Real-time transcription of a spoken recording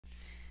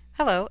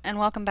Hello, and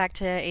welcome back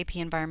to AP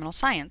Environmental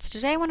Science.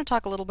 Today I want to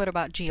talk a little bit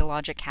about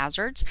geologic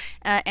hazards,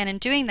 and in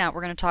doing that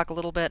we're going to talk a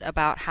little bit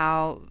about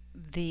how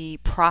the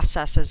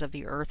processes of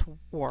the Earth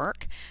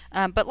work.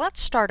 But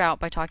let's start out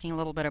by talking a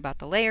little bit about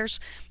the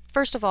layers.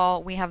 First of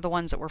all, we have the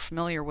ones that we're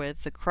familiar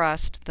with, the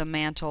crust, the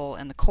mantle,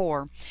 and the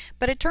core.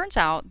 But it turns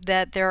out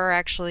that there are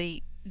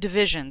actually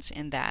divisions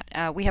in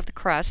that. We have the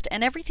crust,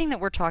 and everything that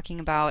we're talking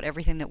about,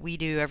 everything that we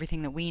do,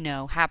 everything that we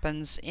know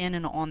happens in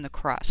and on the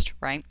crust,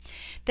 right?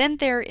 Then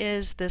there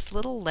is this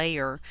little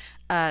layer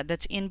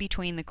that's in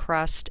between the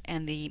crust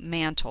and the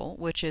mantle,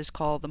 which is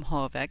called the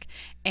Lindsay-Hudak,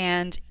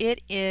 and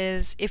it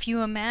is, if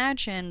you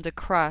imagine the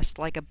crust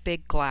like a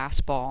big glass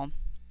ball,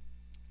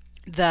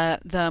 the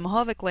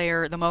Lindsay-Hudak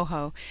layer, the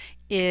MOHO,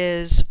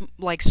 is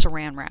like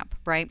saran wrap,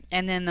 right?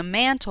 And then the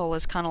mantle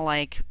is kind of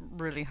like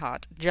really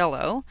hot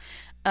jello.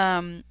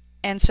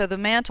 And so the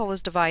mantle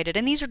is divided,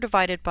 and these are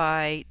divided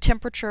by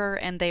temperature,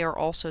 and they are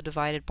also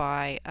divided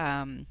by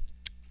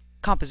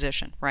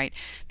composition, right?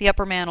 The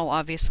upper mantle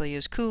obviously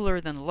is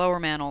cooler than the lower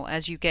mantle.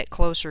 As you get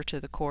closer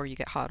to the core, you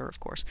get hotter, of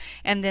course.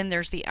 And then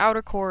there's the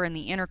outer core and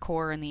the inner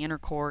core, and the inner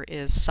core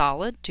is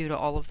solid due to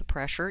all of the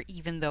pressure,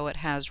 even though it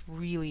has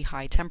really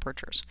high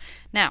temperatures.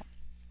 Now,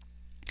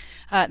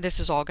 this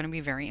is all going to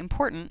be very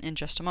important in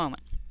just a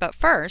moment. But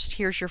first,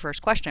 here's your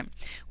first question.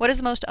 What is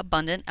the most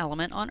abundant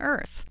element on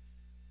Earth?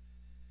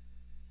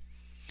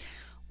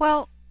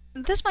 Well,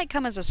 this might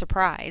come as a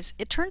surprise.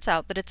 It turns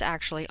out that it's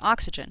actually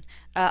oxygen.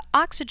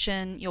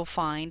 Oxygen you'll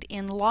find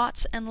in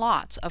lots and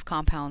lots of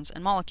compounds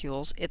and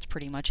molecules. It's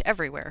pretty much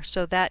everywhere,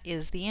 so that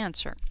is the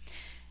answer.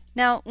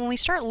 Now, when we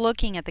start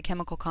looking at the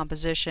chemical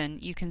composition,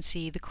 you can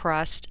see the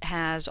crust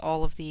has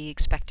all of the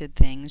expected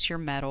things, your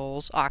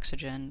metals,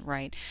 oxygen,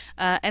 right?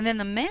 And then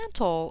the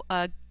mantle,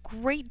 a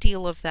great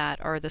deal of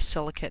that are the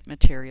silicate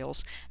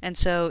materials. And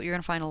so you're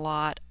going to find a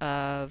lot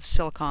of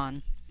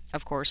silicon.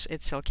 Of course,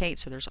 it's silicate,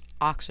 so there's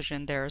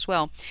oxygen there as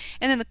well.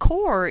 And then the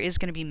core is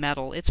going to be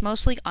metal. It's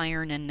mostly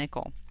iron and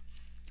nickel.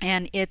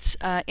 And it's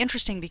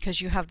interesting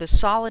because you have the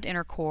solid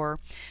inner core,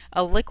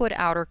 a liquid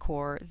outer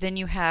core, then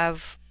you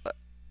have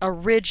a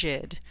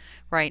rigid,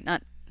 right?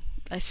 Not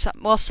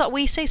well,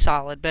 we say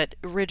solid, but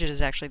rigid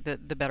is actually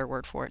the better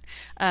word for it.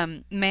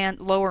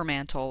 Lower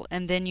mantle,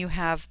 and then you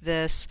have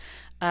this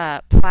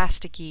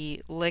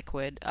plasticky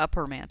liquid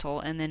upper mantle,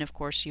 and then of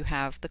course you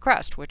have the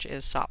crust, which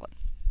is solid.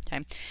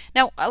 Okay.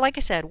 Now, like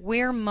I said,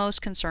 we're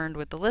most concerned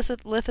with the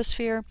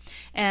lithosphere,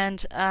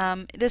 and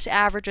this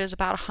averages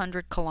about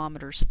 100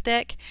 kilometers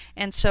thick,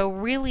 and so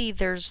really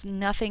there's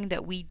nothing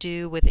that we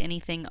do with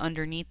anything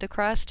underneath the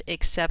crust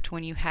except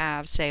when you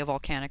have, say, a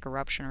volcanic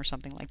eruption or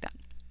something like that.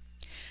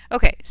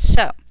 Okay,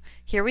 so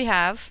here we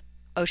have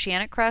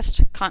oceanic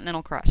crust,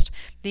 continental crust.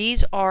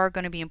 These are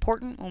going to be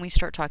important when we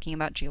start talking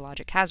about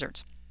geologic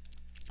hazards.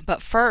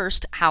 But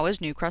first, how is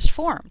new crust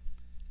formed?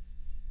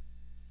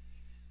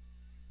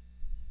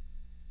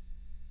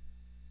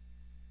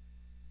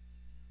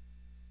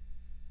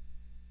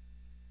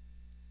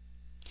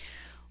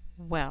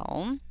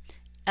 Well,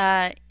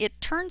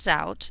 it turns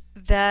out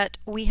that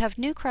we have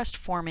new crust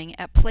forming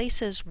at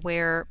places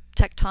where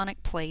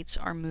tectonic plates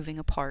are moving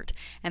apart,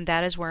 and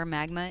that is where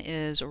magma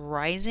is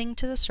rising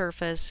to the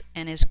surface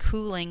and is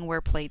cooling where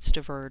plates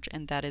diverge,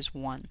 and that is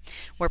one.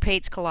 Where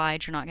plates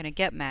collide, you're not going to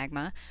get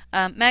magma.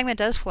 Magma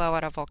does flow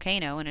out of a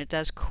volcano, and it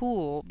does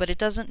cool, but it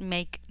doesn't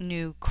make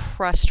new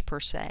crust per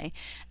se,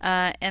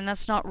 and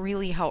that's not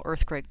really how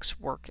earthquakes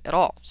work at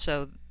all.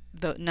 So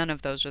none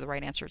of those are the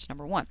right answer. It's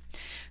number one.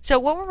 So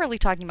what we're really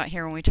talking about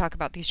here when we talk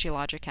about these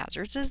geologic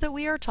hazards is that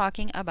we are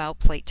talking about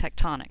plate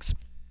tectonics.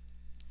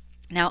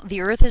 Now,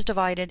 the Earth is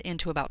divided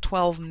into about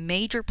 12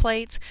 major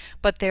plates,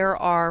 but there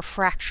are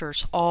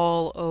fractures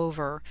all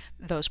over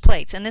those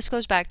plates. And this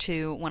goes back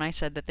to when I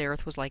said that the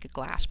Earth was like a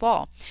glass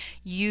ball.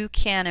 You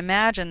can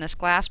imagine this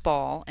glass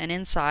ball, and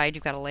inside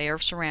you've got a layer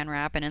of saran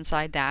wrap, and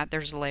inside that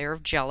there's a layer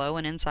of jello,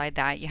 and inside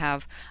that you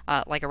have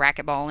like a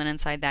racquetball, and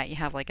inside that you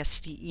have like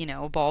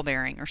a ball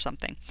bearing or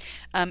something.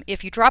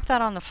 If you drop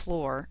that on the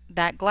floor,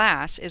 that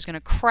glass is going to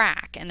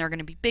crack, and there are going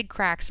to be big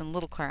cracks and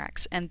little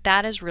cracks, and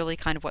that is really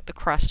kind of what the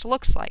crust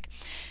looks like.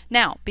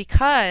 Now,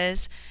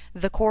 because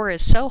the core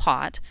is so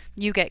hot,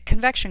 you get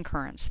convection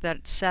currents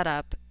that set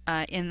up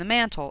in the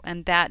mantle,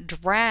 and that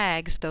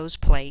drags those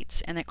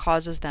plates, and it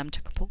causes them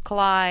to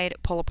collide,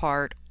 pull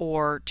apart,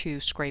 or to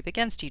scrape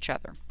against each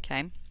other.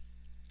 Okay.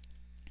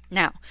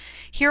 Now,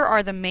 here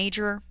are the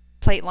major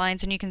plate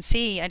lines, and you can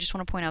see, I just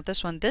want to point out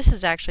this one, this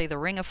is actually the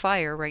ring of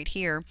fire right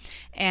here,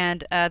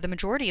 and the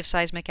majority of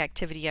seismic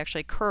activity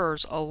actually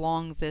occurs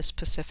along this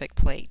specific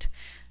plate.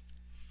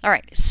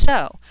 Alright,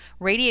 so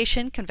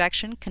radiation,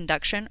 convection,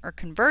 conduction, or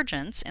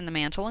convergence in the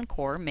mantle and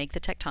core make the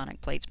tectonic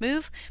plates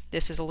move.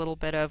 This is a little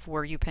bit of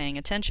were you paying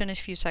attention a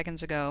few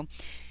seconds ago.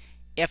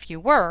 If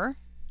you were,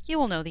 you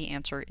will know the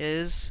answer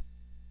is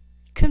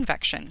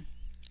convection.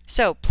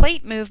 So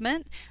plate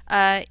movement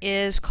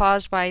is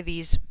caused by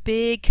these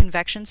big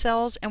convection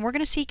cells, and we're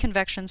going to see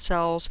convection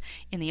cells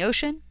in the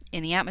ocean,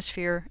 in the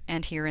atmosphere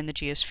and here in the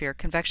geosphere.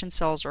 Convection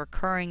cells are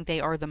occurring. They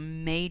are the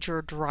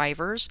major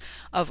drivers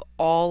of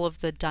all of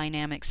the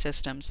dynamic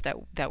systems that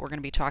we're going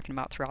to be talking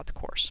about throughout the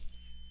course.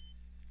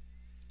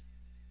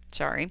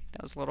 Sorry,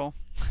 that was a little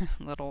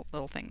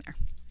little thing there.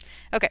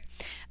 Okay,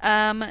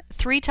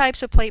 3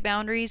 types of plate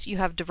boundaries. You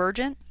have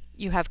divergent,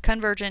 you have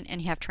convergent,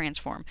 and you have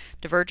transform.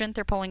 Divergent,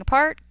 they're pulling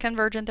apart.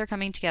 Convergent, they're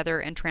coming together.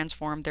 And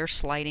transform, they're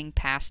sliding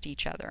past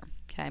each other.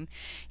 Okay,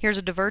 here's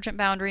a divergent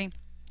boundary.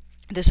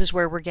 This is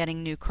where we're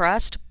getting new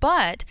crust,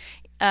 but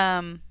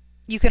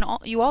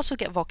you also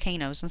get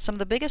volcanoes, and some of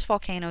the biggest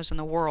volcanoes in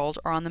the world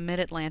are on the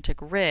Mid-Atlantic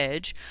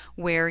Ridge,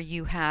 where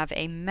you have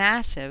a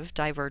massive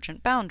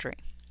divergent boundary.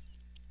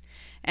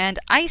 And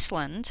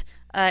Iceland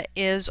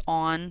is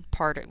on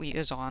part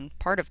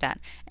of that.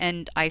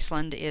 And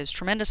Iceland is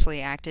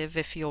tremendously active.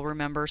 If you'll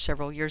remember,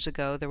 several years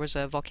ago there was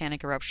a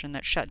volcanic eruption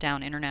that shut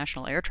down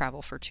international air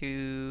travel for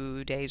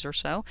 2 days or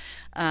so,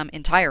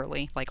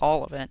 entirely, like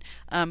all of it.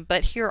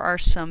 But here are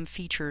some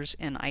features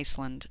in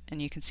Iceland,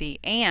 and you can see.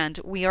 And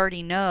we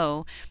already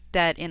know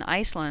that in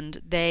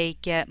Iceland they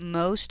get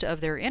most of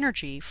their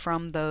energy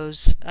from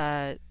those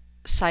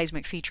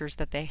seismic features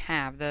that they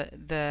have,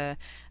 the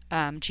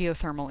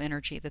geothermal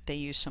energy that they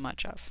use so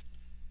much of.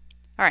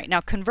 All right,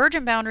 now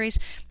convergent boundaries,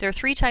 there are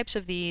 3 types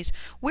of these.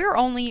 We're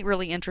only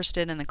really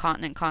interested in the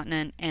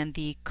continent-continent and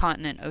the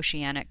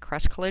continent-oceanic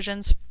crust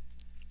collisions.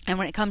 And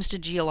when it comes to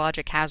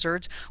geologic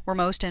hazards, we're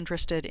most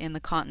interested in the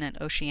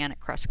continent-oceanic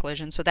crust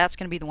collision. So that's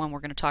going to be the one we're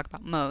going to talk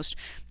about most.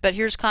 But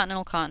here's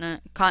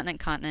continental-continent,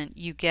 continent-continent.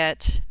 You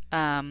get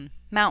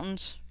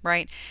mountains,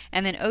 right?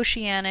 And then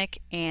oceanic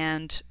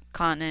and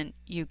continent,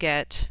 you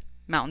get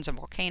mountains and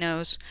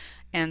volcanoes.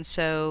 And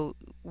so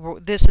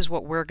this is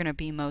what we're going to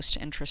be most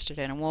interested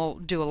in, and we'll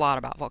do a lot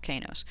about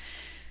volcanoes.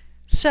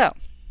 So,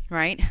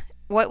 right,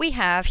 what we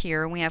have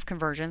here when we have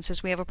convergence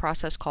is we have a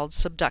process called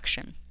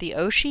subduction. The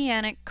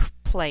oceanic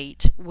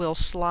plate will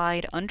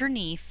slide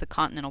underneath the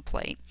continental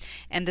plate,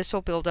 and this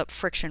will build up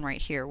friction right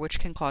here, which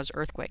can cause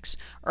earthquakes.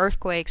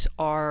 Earthquakes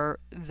are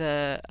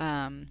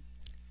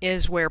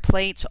is where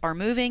plates are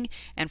moving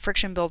and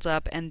friction builds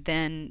up, and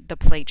then the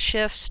plate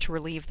shifts to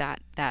relieve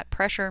that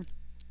pressure.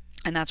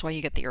 And that's why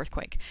you get the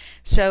earthquake.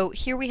 So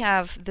here we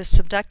have the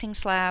subducting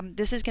slab.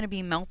 This is going to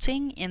be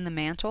melting in the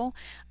mantle,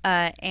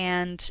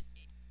 and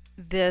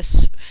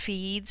this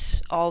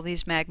feeds all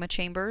these magma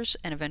chambers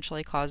and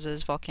eventually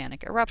causes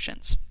volcanic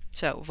eruptions.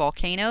 So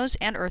volcanoes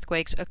and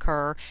earthquakes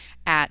occur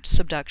at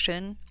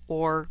subduction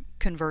or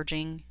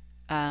converging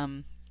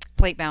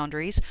plate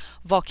boundaries.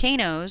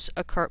 Volcanoes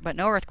occur, but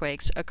no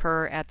earthquakes,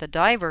 occur at the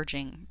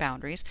diverging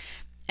boundaries.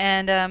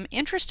 And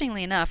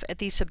interestingly enough, at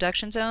these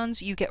subduction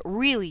zones, you get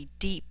really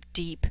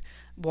deep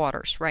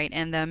waters, right?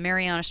 And the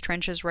Marianas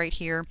Trench is right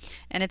here,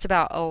 and it's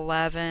about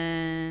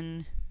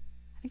 11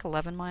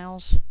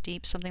 miles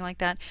deep, something like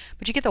that.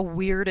 But you get the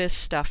weirdest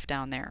stuff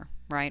down there,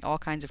 right? All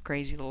kinds of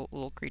crazy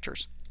little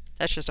creatures.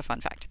 That's just a fun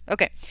fact.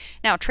 Okay,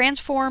 now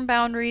transform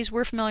boundaries.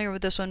 We're familiar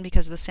with this one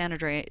because of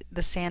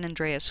the San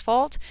Andreas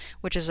Fault,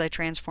 which is a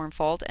transform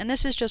fault. And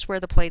this is just where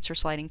the plates are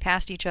sliding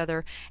past each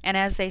other, and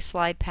as they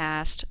slide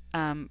past,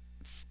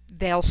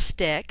 they'll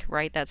stick,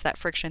 right? That's that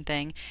friction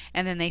thing.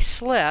 And then they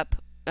slip,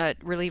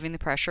 relieving the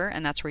pressure,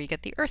 and that's where you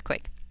get the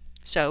earthquake.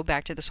 So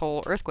back to this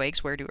whole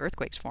earthquakes. Where do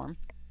earthquakes form?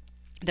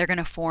 They're going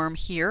to form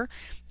here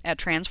at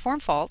transform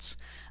faults.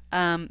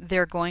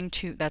 They're going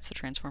to, that's the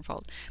transform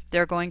fault.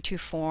 They're going to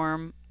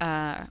form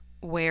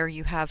where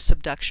you have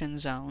subduction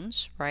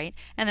zones, right?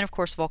 And then of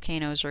course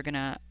volcanoes are going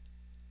to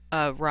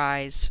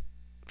rise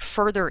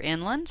further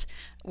inland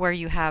where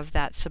you have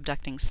that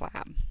subducting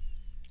slab.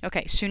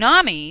 Okay,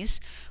 tsunamis,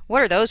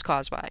 what are those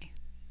caused by?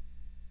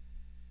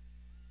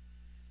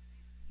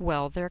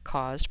 Well, they're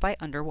caused by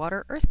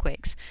underwater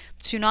earthquakes.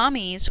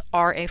 Tsunamis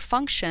are a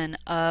function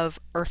of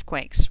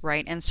earthquakes,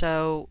 right? And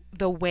so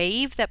the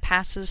wave that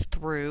passes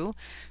through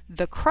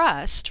the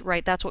crust,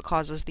 right, that's what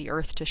causes the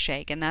earth to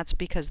shake, and that's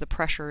because the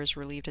pressure is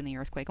relieved in the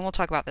earthquake. And we'll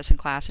talk about this in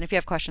class, and if you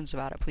have questions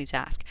about it, please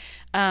ask.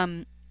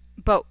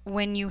 But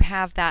when you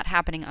have that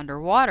happening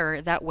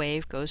underwater, that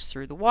wave goes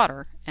through the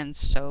water, and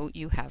so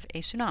you have a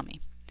tsunami.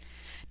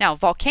 Now,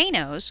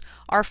 volcanoes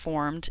are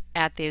formed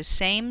at those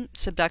same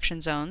subduction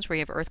zones where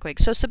you have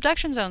earthquakes. So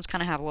subduction zones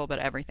kind of have a little bit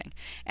of everything.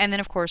 And then,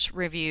 of course,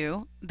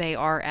 review, they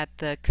are at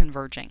the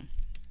converging.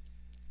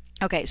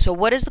 Okay, so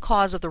what is the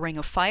cause of the Ring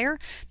of Fire?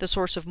 The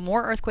source of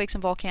more earthquakes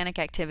and volcanic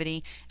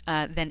activity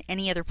than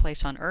any other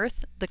place on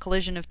Earth. The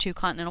collision of 2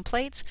 continental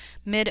plates,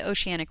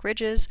 mid-oceanic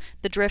ridges,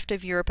 the drift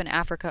of Europe and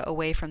Africa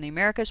away from the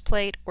Americas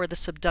plate, or the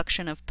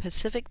subduction of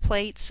Pacific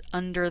plates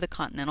under the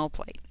continental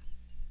plate.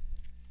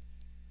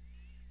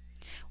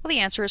 Well, the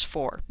answer is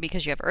 4.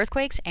 Because you have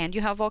earthquakes and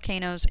you have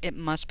volcanoes, it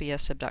must be a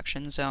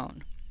subduction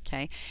zone.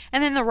 Okay,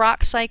 and then the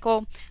rock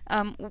cycle.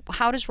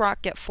 How does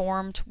rock get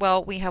formed?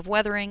 Well, we have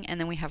weathering and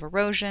then we have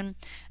erosion.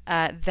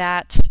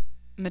 That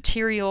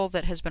material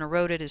that has been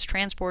eroded is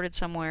transported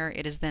somewhere.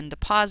 It is then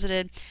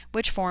deposited,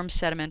 which forms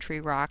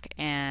sedimentary rock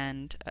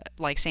and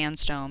like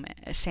sandstone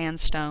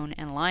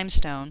and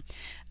limestone.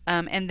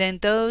 And then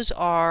those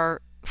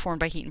are formed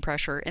by heat and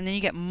pressure, and then you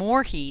get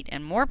more heat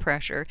and more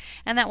pressure,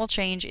 and that will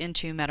change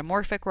into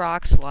metamorphic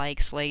rocks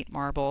like slate,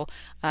 marble,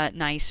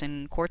 gneiss,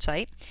 and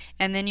quartzite.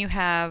 And then you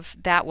have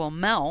that will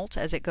melt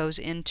as it goes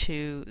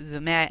into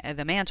the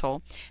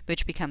mantle,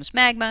 which becomes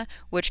magma,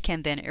 which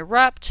can then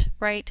erupt,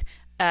 right?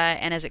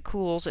 And as it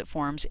cools, it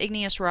forms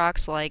igneous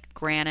rocks like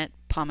granite,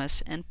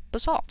 pumice, and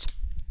basalt.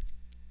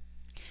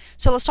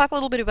 So let's talk a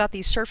little bit about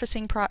these surface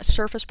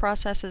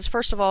processes.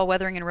 First of all,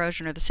 weathering and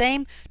erosion are the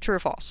same. True or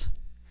false?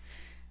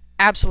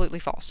 Absolutely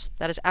false.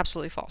 That is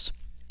absolutely false.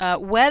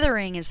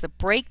 Weathering is the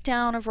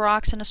breakdown of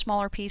rocks into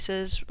smaller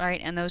pieces, right?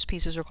 And those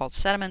pieces are called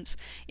sediments.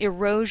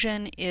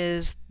 Erosion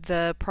is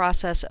the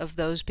process of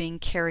those being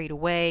carried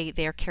away.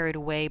 They are carried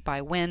away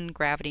by wind,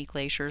 gravity,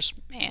 glaciers,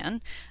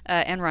 and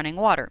running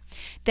water.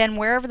 Then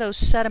wherever those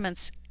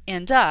sediments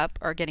end up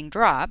or getting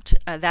dropped,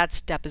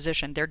 that's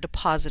deposition. They're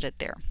deposited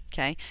there.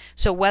 Okay,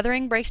 so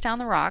weathering breaks down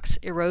the rocks,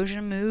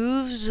 erosion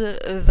moves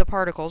the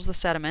particles, the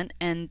sediment,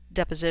 and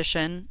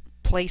deposition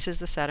places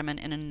the sediment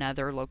in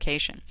another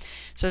location.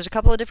 So there's a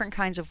couple of different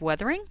kinds of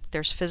weathering.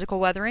 There's physical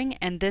weathering,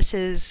 and this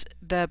is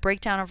the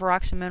breakdown of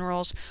rocks and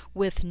minerals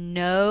with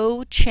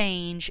no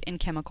change in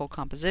chemical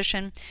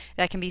composition.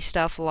 That can be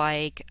stuff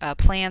like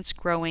plants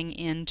growing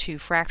into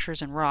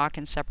fractures in rock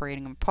and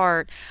separating them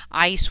apart.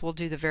 Ice will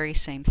do the very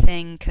same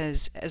thing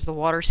because as the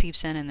water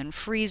seeps in and then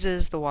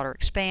freezes, the water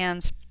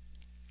expands.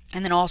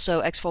 And then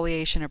also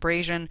exfoliation,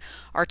 abrasion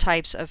are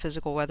types of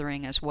physical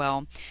weathering as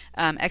well.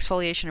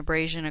 Exfoliation,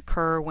 abrasion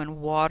occur when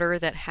water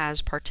that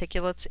has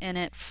particulates in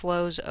it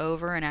flows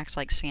over and acts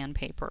like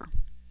sandpaper.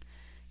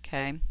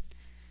 Okay,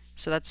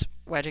 so that's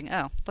wedging.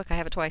 Oh, look, I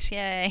have it twice.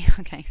 Yay.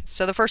 Okay,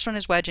 so the first one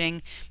is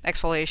wedging,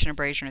 exfoliation,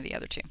 abrasion are the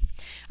other two.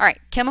 All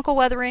right, chemical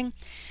weathering.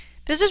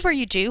 This is where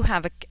you do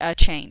have a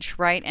change,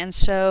 right? And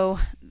so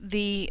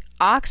in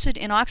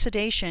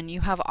oxidation,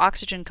 you have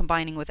oxygen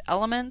combining with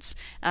elements.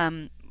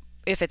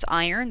 If it's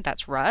iron,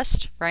 that's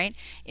rust, right?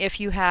 If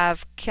you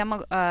have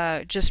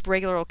just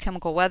regular old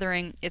chemical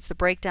weathering, it's the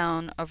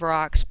breakdown of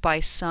rocks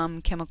by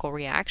some chemical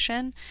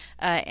reaction,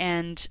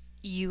 and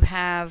you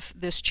have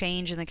this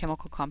change in the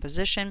chemical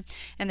composition.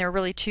 And there are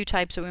really two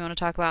types that we want to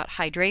talk about: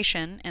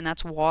 hydration, and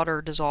that's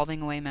water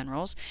dissolving away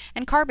minerals,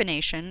 and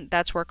carbonation,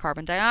 that's where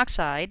carbon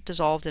dioxide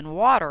dissolved in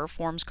water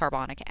forms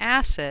carbonic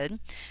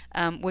acid,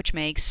 which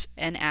makes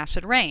an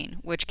acid rain,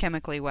 which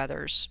chemically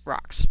weathers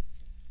rocks.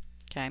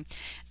 Okay,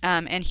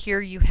 and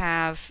here you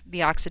have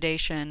the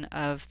oxidation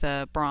of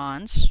the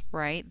bronze,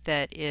 right?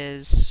 That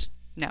is,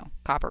 no,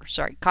 copper,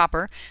 sorry,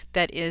 copper,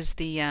 that is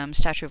the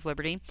Statue of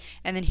Liberty.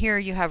 And then here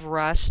you have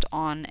rust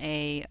on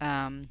a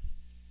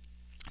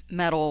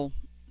metal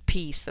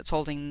piece that's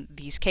holding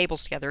these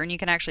cables together, and you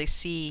can actually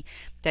see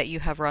that you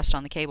have rust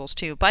on the cables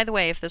too. By the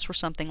way, if this were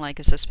something like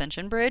a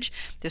suspension bridge,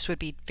 this would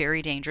be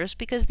very dangerous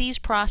because these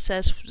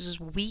processes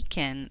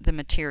weaken the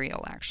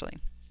material actually.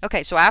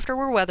 Okay, so after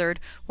we're weathered,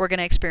 we're going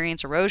to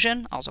experience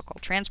erosion, also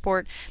called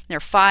transport. There are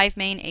 5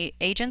 main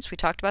agents. We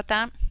talked about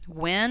that.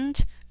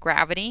 Wind,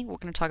 gravity. We're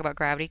going to talk about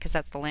gravity because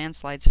that's the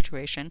landslide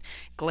situation.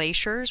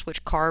 Glaciers,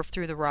 which carve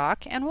through the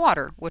rock, and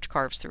water, which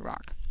carves through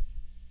rock.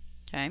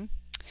 Okay.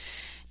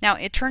 Now,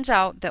 it turns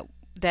out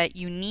that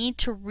you need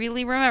to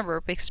really remember,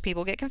 because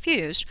people get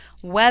confused,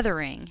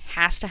 weathering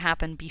has to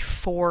happen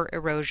before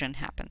erosion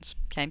happens.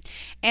 Okay.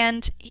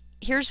 And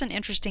here's an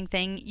interesting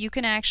thing. You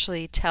can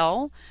actually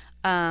tell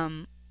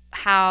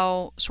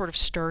how sort of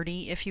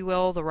sturdy, if you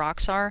will, the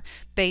rocks are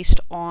based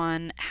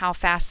on how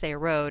fast they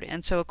erode.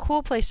 And so a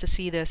cool place to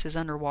see this is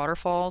under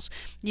waterfalls.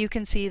 You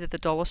can see that the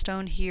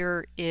dolostone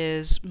here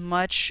is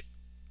much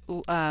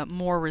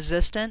more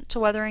resistant to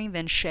weathering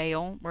than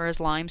shale,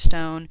 whereas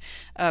limestone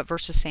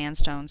versus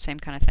sandstone, same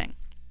kind of thing.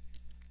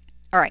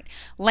 All right,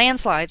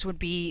 landslides would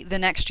be the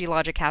next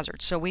geologic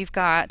hazard. So we've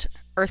got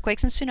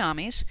earthquakes and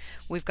tsunamis,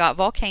 we've got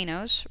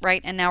volcanoes, right,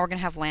 and now we're going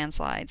to have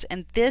landslides.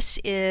 And this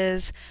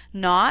is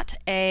not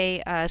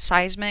a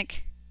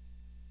seismic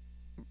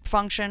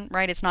function,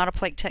 right? It's not a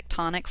plate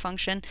tectonic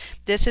function.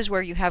 This is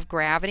where you have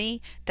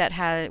gravity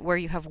where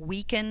you have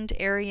weakened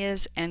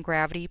areas, and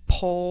gravity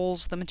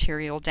pulls the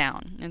material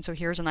down. And so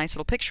here's a nice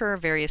little picture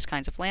of various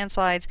kinds of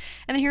landslides,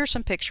 and then here are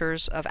some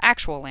pictures of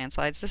actual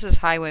landslides. This is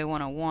Highway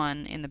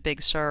 101 in the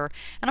Big Sur,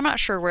 and I'm not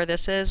sure where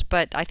this is,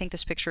 but I think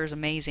this picture is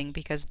amazing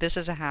because this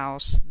is a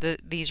house,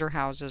 these are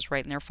houses,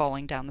 right, and they're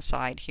falling down the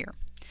side here.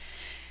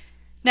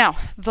 Now,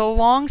 the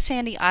long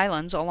sandy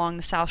islands along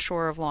the south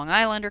shore of Long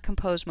Island are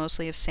composed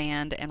mostly of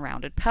sand and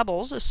rounded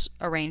pebbles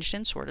arranged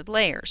in sorted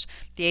layers.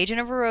 The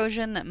agent of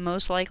erosion that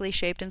most likely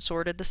shaped and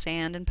sorted the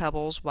sand and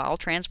pebbles while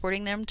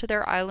transporting them to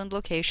their island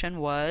location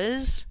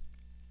was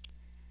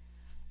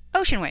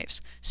ocean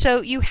waves. So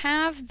you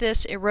have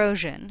this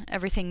erosion,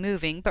 everything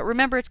moving, but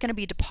remember it's going to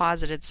be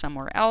deposited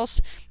somewhere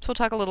else. So we'll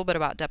talk a little bit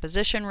about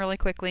deposition really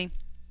quickly.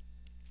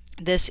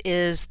 This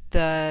is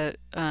the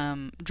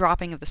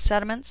dropping of the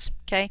sediments,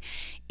 okay?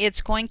 It's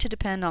going to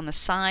depend on the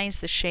size,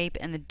 the shape,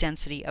 and the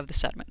density of the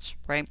sediments,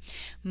 right?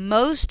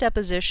 Most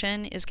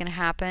deposition is going to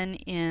happen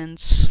in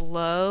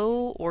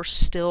slow or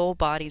still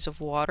bodies of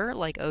water,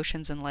 like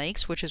oceans and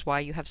lakes, which is why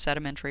you have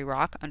sedimentary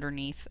rock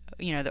underneath,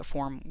 that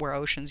form where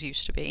oceans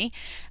used to be.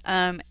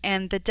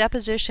 And the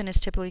deposition is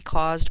typically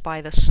caused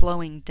by the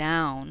slowing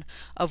down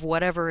of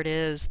whatever it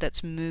is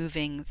that's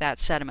moving that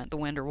sediment, the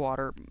wind or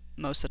water,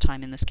 most of the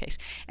time in this case.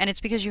 And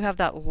it's because you have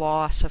that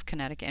loss of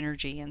kinetic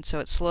energy, and so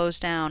it slows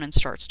down and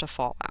starts to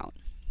fall out.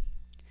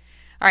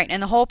 All right,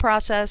 and the whole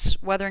process,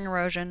 weathering,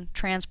 erosion,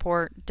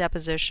 transport,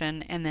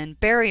 deposition, and then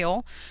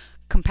burial,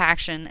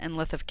 compaction, and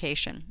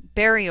lithification.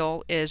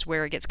 Burial is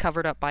where it gets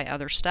covered up by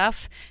other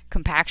stuff.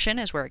 Compaction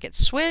is where it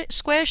gets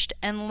squished,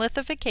 and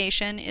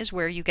lithification is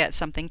where you get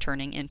something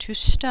turning into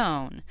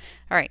stone.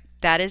 All right,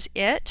 that is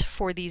it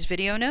for these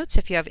video notes.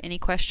 If you have any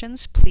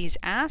questions, please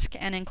ask,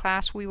 and in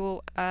class we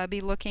will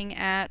be looking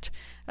at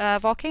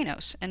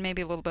volcanoes and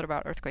maybe a little bit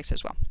about earthquakes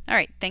as well. All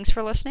right, thanks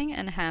for listening,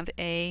 and have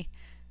a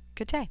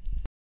good day.